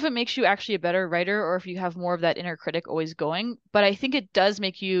Yes. don't know if it makes you actually a better writer or if you have more of that inner critic always going, but I think it does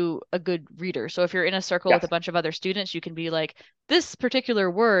make you a good reader. So if you're in a circle with a Yes. bunch of other students, you can be like, this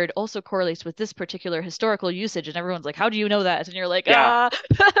particular word also correlates with this particular historical usage, and everyone's like, how do you know that? And you're like, Yeah.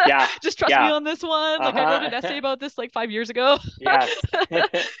 Yeah. just trust me Yeah. on this one. Like I wrote an essay Uh-huh. about this like 5 years ago. Yes.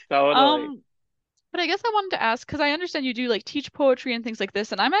 Totally. Um, but I guess I wanted to ask because I understand you do like teach poetry and things like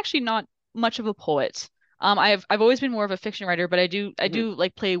this, and I'm actually not much of a poet. I've always been more of a fiction writer, but I Hmm. do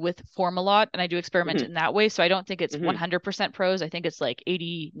like play with form a lot, and I do experiment Hmm. in that way. So I don't think it's Hmm. 100% prose. I think it's like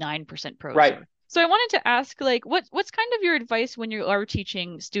 89% prose. Right. So I wanted to ask like what's kind of your advice when you are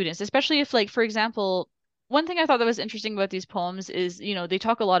teaching students, especially if like for example, one thing I thought that was interesting about these poems is, they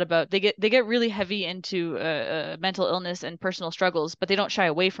talk a lot about they get really heavy into mental illness and personal struggles, but they don't shy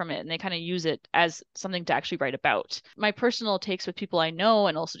away from it and they kind of use it as something to actually write about. My personal takes with people I know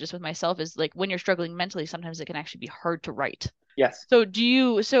and also just with myself is like when you're struggling mentally, sometimes it can actually be hard to write. Yes.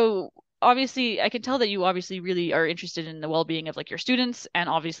 So obviously I can tell that you obviously really are interested in the well-being of like your students and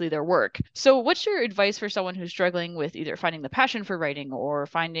obviously their work. So what's your advice for someone who's struggling with either finding the passion for writing or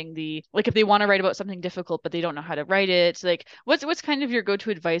finding the like if they want to write about something difficult but they don't know how to write it? Like what's kind of your go-to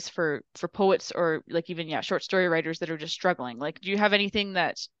advice for poets or like even short story writers that are just struggling? Like do you have anything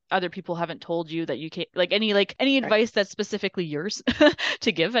that other people haven't told you that you can't like any Right. advice that's specifically yours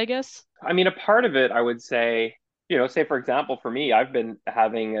to give, I guess? I mean, a part of it, I would say, say for example, for me, I've been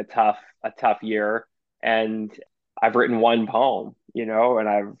having a tough year, and I've written one poem, and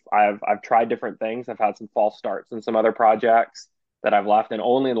I've tried different things. I've had some false starts in some other projects that I've left, and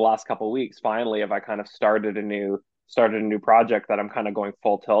only in the last couple of weeks, finally, have I kind of started a new project that I'm kind of going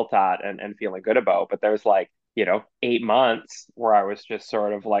full tilt at and feeling good about. But there's like, 8 months where I was just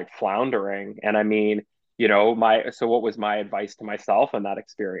sort of like floundering, and I mean, what was my advice to myself in that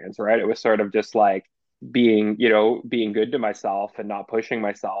experience, right? It was sort of just like being good to myself and not pushing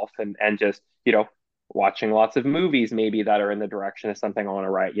myself and just, watching lots of movies maybe that are in the direction of something I want to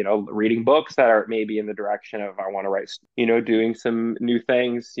write, reading books that are maybe in the direction of I want to write, doing some new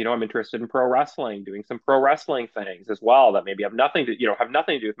things. I'm interested in pro wrestling, doing some pro wrestling things as well that maybe have nothing to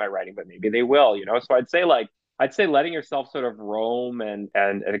do with my writing, but maybe they will, So I'd say letting yourself sort of roam and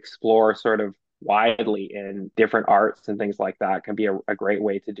explore sort of widely in different arts and things like that can be a great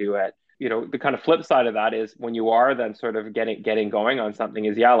way to do it. The kind of flip side of that is when you are then sort of getting going on something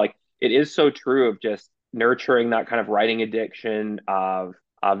is, like, it is so true of just nurturing that kind of writing addiction of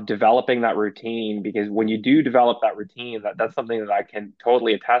developing that routine, because when you do develop that routine, that's something that I can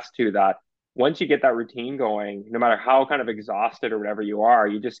totally attest to, that once you get that routine going, no matter how kind of exhausted or whatever you are,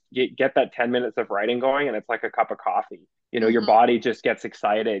 you just get that 10 minutes of writing going, and it's like a cup of coffee. Your body just gets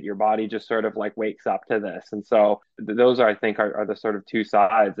excited. Your body just sort of like wakes up to this. And so those are, I think, are the sort of two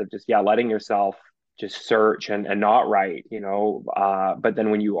sides of just, letting yourself just search and not write, but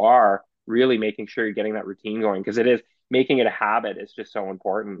then when you are, really making sure you're getting that routine going, because it is making it a habit is just so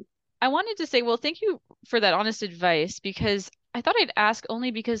important. I wanted to say, well, thank you for that honest advice, because I thought I'd ask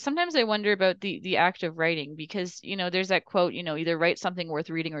only because sometimes I wonder about the act of writing, because, there's that quote, either write something worth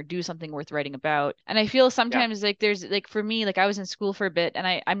reading or do something worth writing about. And I feel sometimes like there's like, for me, like I was in school for a bit,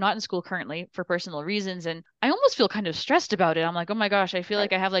 and I'm not in school currently for personal reasons. And I almost feel kind of stressed about it. I'm like, oh my gosh, I feel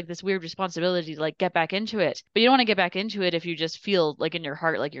like I have like this weird responsibility to like get back into it. But you don't want to get back into it if you just feel like in your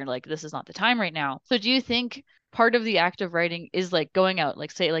heart, like you're like, this is not the time right now. So do you think part of the act of writing is like going out,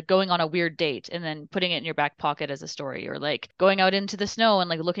 like say like going on a weird date and then putting it in your back pocket as a story, or like going out into the snow and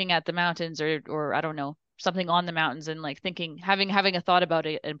like looking at the mountains, or I don't know, something on the mountains, and like thinking, having a thought about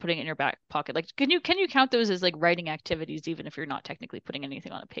it and putting it in your back pocket? Like, can you count those as like writing activities, even if you're not technically putting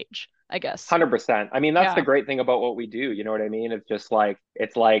anything on a page, I guess? 100%. I mean, that's the great thing about what we do. You know what I mean? It's just like,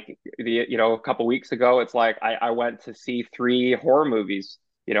 a couple weeks ago, it's like I went to see 3 horror movies.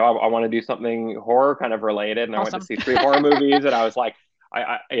 I want to do something horror kind of related, and Awesome. I went to see 3 horror movies, and I was like,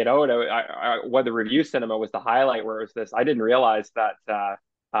 what the review cinema was the highlight, where it was this. I didn't realize that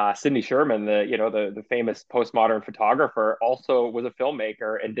Sidney Sherman, the famous postmodern photographer, also was a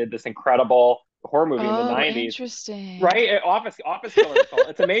filmmaker and did this incredible horror movie in the 90s. Interesting. Right? Office Killer.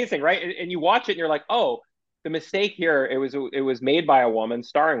 It's amazing, right? And you watch it and you're like, oh, the mistake here, it was made by a woman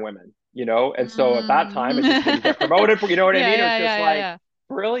starring women, and so at that time it just didn't get promoted for, you know what I mean? It was just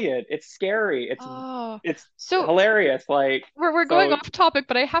brilliant. It's scary. It's so hilarious. Like, we're going off topic,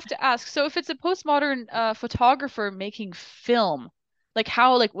 but I have to ask. So if it's a postmodern photographer making film, like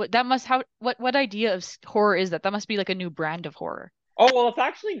how, like what idea of horror is that? That must be like a new brand of horror. Oh, well, it's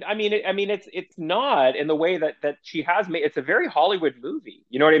actually, it's not in the way that she has made. It's a very Hollywood movie.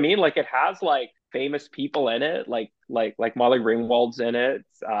 You know what I mean? Like, it has like famous people in it, like Molly Ringwald's in it,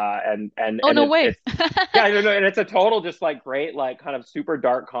 and no way. Yeah, no, and it's a total just like great, like kind of super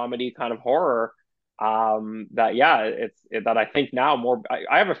dark comedy kind of horror. That I think now more.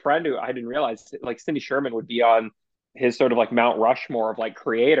 I have a friend who I didn't realize, like, Cindy Sherman would be on his sort of like Mount Rushmore of like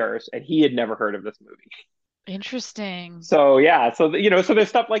creators, and he had never heard of this movie. Interesting. So so there's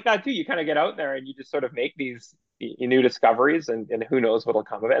stuff like that too. You kind of get out there and you just sort of make these new discoveries, and who knows what'll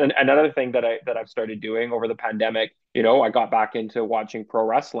come of it. And another thing that I've started doing over the pandemic, I got back into watching pro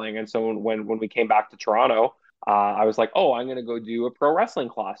wrestling, and so when we came back to Toronto, I was like, oh, I'm going to go do a pro wrestling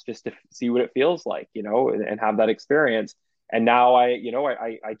class just to see what it feels like, and have that experience. And now I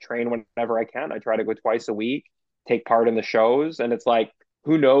train whenever I can. I try to go twice a week, take part in the shows, and it's like,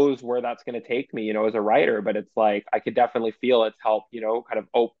 who knows where that's going to take me, as a writer, but it's like, I could definitely feel it's helped, kind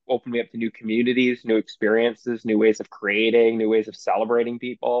of open me up to new communities, new experiences, new ways of creating, new ways of celebrating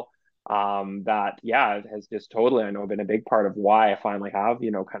people. It has just totally, I know, been a big part of why I finally have,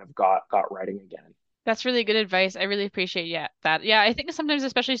 kind of got writing again. That's really good advice. I really appreciate that. Yeah, I think sometimes,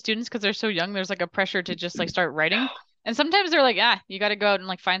 especially students, because they're so young, there's like a pressure to just like start writing. And sometimes they're like, you got to go out and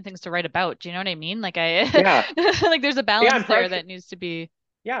like find things to write about. Do you know what I mean? Like like there's a balance there that needs to be.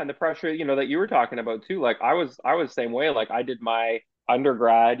 Yeah, and the pressure, that you were talking about too. Like I was the same way. Like I did my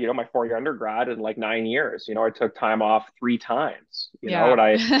undergrad, my 4-year undergrad in like 9 years. I took time off 3 times. And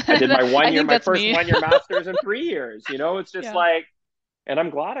I did my my first 1-year master's in 3 years. It's just like, and I'm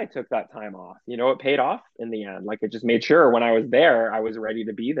glad I took that time off. It paid off in the end. Like, it just made sure when I was there, I was ready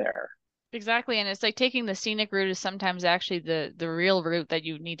to be there. Exactly. And it's like taking the scenic route is sometimes actually the real route that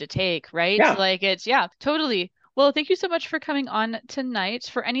you need to take, right? Yeah. Like totally. Well, thank you so much for coming on tonight.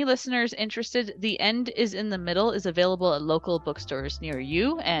 For any listeners interested, The End is in the Middle is available at local bookstores near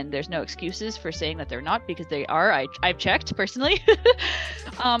you, and there's no excuses for saying that they're not, because they are. I've checked personally.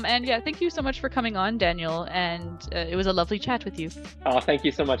 And thank you so much for coming on, Daniel, and it was a lovely chat with you. Oh, thank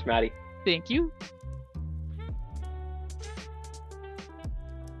you so much, Maddie. Thank you.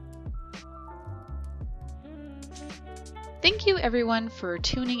 Thank you everyone for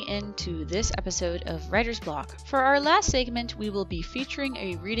tuning in to this episode of Writer's Block. For our last segment, we will be featuring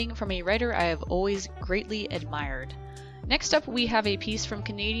a reading from a writer I have always greatly admired. Next up, we have a piece from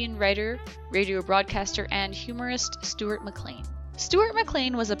Canadian writer, radio broadcaster, and humorist Stuart McLean. Stuart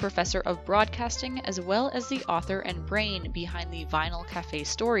McLean was a professor of broadcasting as well as the author and brain behind the Vinyl Cafe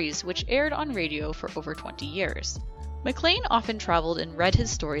stories, which aired on radio for over 20 years. McLean often traveled and read his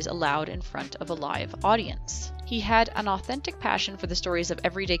stories aloud in front of a live audience. He had an authentic passion for the stories of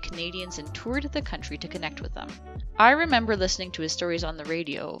everyday Canadians and toured the country to connect with them. I remember listening to his stories on the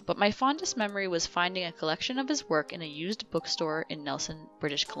radio, but my fondest memory was finding a collection of his work in a used bookstore in Nelson,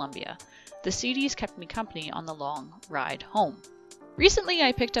 British Columbia. The CDs kept me company on the long ride home. Recently,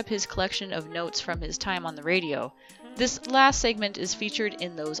 I picked up his collection of notes from his time on the radio. This last segment is featured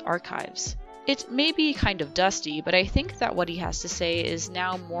in those archives. It may be kind of dusty, but I think that what he has to say is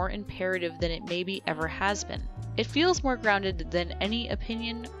now more imperative than it maybe ever has been. It feels more grounded than any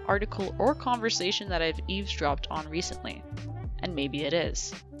opinion, article, or conversation that I've eavesdropped on recently. And maybe it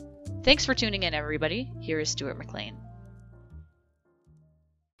is. Thanks for tuning in, everybody. Here is Stuart McLean.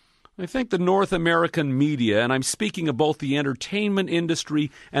 I think the North American media, and I'm speaking of both the entertainment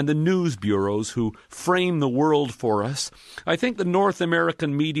industry and the news bureaus who frame the world for us, I think the North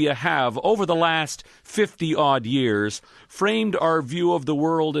American media have, over the last 50-odd years, framed our view of the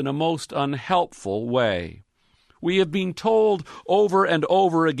world in a most unhelpful way. We have been told over and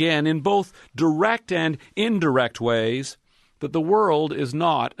over again, in both direct and indirect ways, that the world is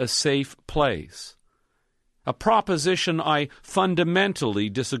not a safe place. A proposition I fundamentally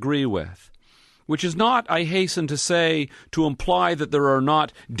disagree with, which is not, I hasten to say, to imply that there are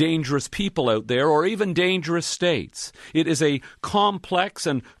not dangerous people out there or even dangerous states. It is a complex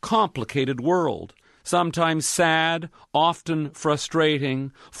and complicated world, sometimes sad, often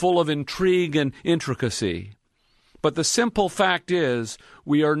frustrating, full of intrigue and intricacy. But the simple fact is,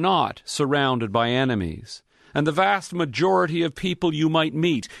 we are not surrounded by enemies. And the vast majority of people you might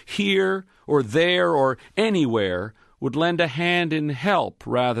meet, here or there or anywhere, would lend a hand in help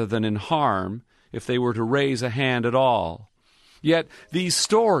rather than in harm if they were to raise a hand at all. Yet these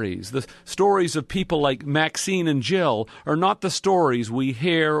stories, the stories of people like Maxine and Jill, are not the stories we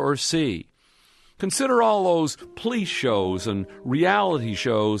hear or see. Consider all those police shows and reality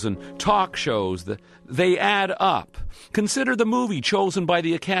shows and talk shows. They add up. Consider the movie chosen by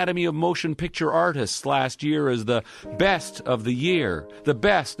the Academy of Motion Picture Artists last year as the best of the year, the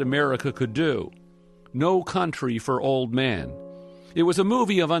best America could do. No Country for Old Men. It was a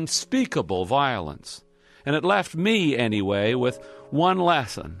movie of unspeakable violence, and it left me, anyway, with one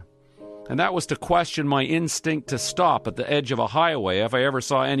lesson. And that was to question my instinct to stop at the edge of a highway if I ever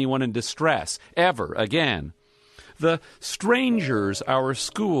saw anyone in distress, ever again. The strangers our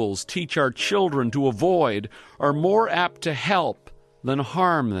schools teach our children to avoid are more apt to help than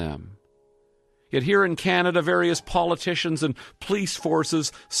harm them. Yet here in Canada, various politicians and police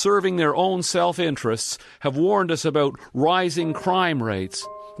forces serving their own self-interests have warned us about rising crime rates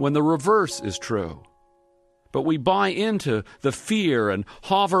when the reverse is true. But we buy into the fear and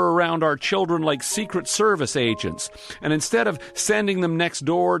hover around our children like Secret Service agents. And instead of sending them next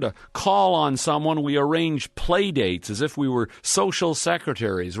door to call on someone, we arrange play dates as if we were social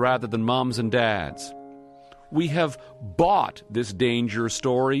secretaries rather than moms and dads. We have bought this danger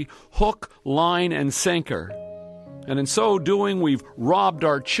story hook, line, and sinker. And in so doing, we've robbed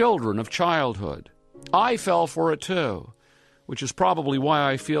our children of childhood. I fell for it too, which is probably why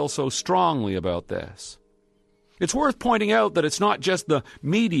I feel so strongly about this. It's worth pointing out that it's not just the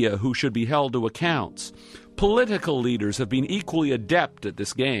media who should be held to accounts. Political leaders have been equally adept at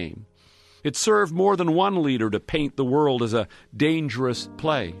this game. It served more than one leader to paint the world as a dangerous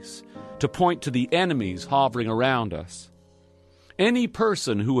place, to point to the enemies hovering around us. Any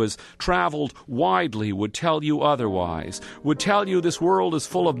person who has traveled widely would tell you otherwise, would tell you this world is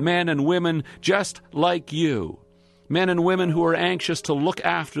full of men and women just like you. Men and women who are anxious to look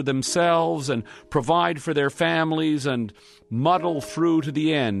after themselves and provide for their families and muddle through to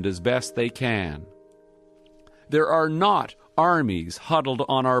the end as best they can. There are not armies huddled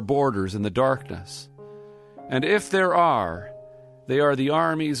on our borders in the darkness. And if there are, they are the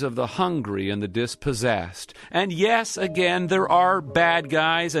armies of the hungry and the dispossessed. And yes, again, there are bad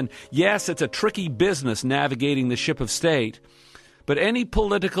guys, and yes, it's a tricky business navigating the ship of state. But any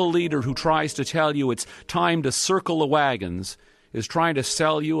political leader who tries to tell you it's time to circle the wagons is trying to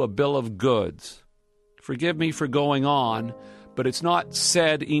sell you a bill of goods. Forgive me for going on, but it's not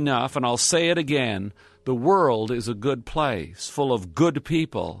said enough, and I'll say it again. The world is a good place, full of good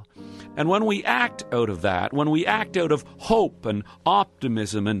people. And when we act out of that, when we act out of hope and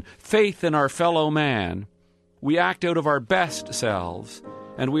optimism and faith in our fellow man, we act out of our best selves,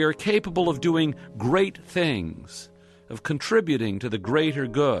 and we are capable of doing great things, of contributing to the greater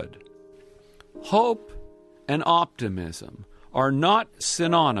good. Hope and optimism are not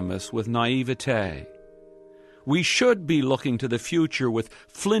synonymous with naivete. We should be looking to the future with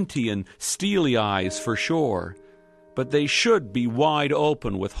flinty and steely eyes for sure, but they should be wide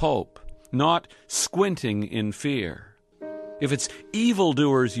open with hope, not squinting in fear. If it's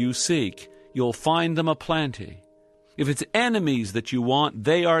evildoers you seek, you'll find them aplenty. If it's enemies that you want,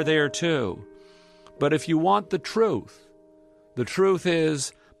 they are there too. But if you want the truth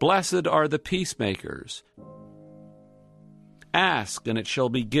is, blessed are the peacemakers. Ask, and it shall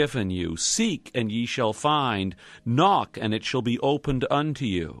be given you. Seek, and ye shall find. Knock, and it shall be opened unto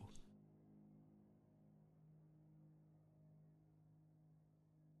you.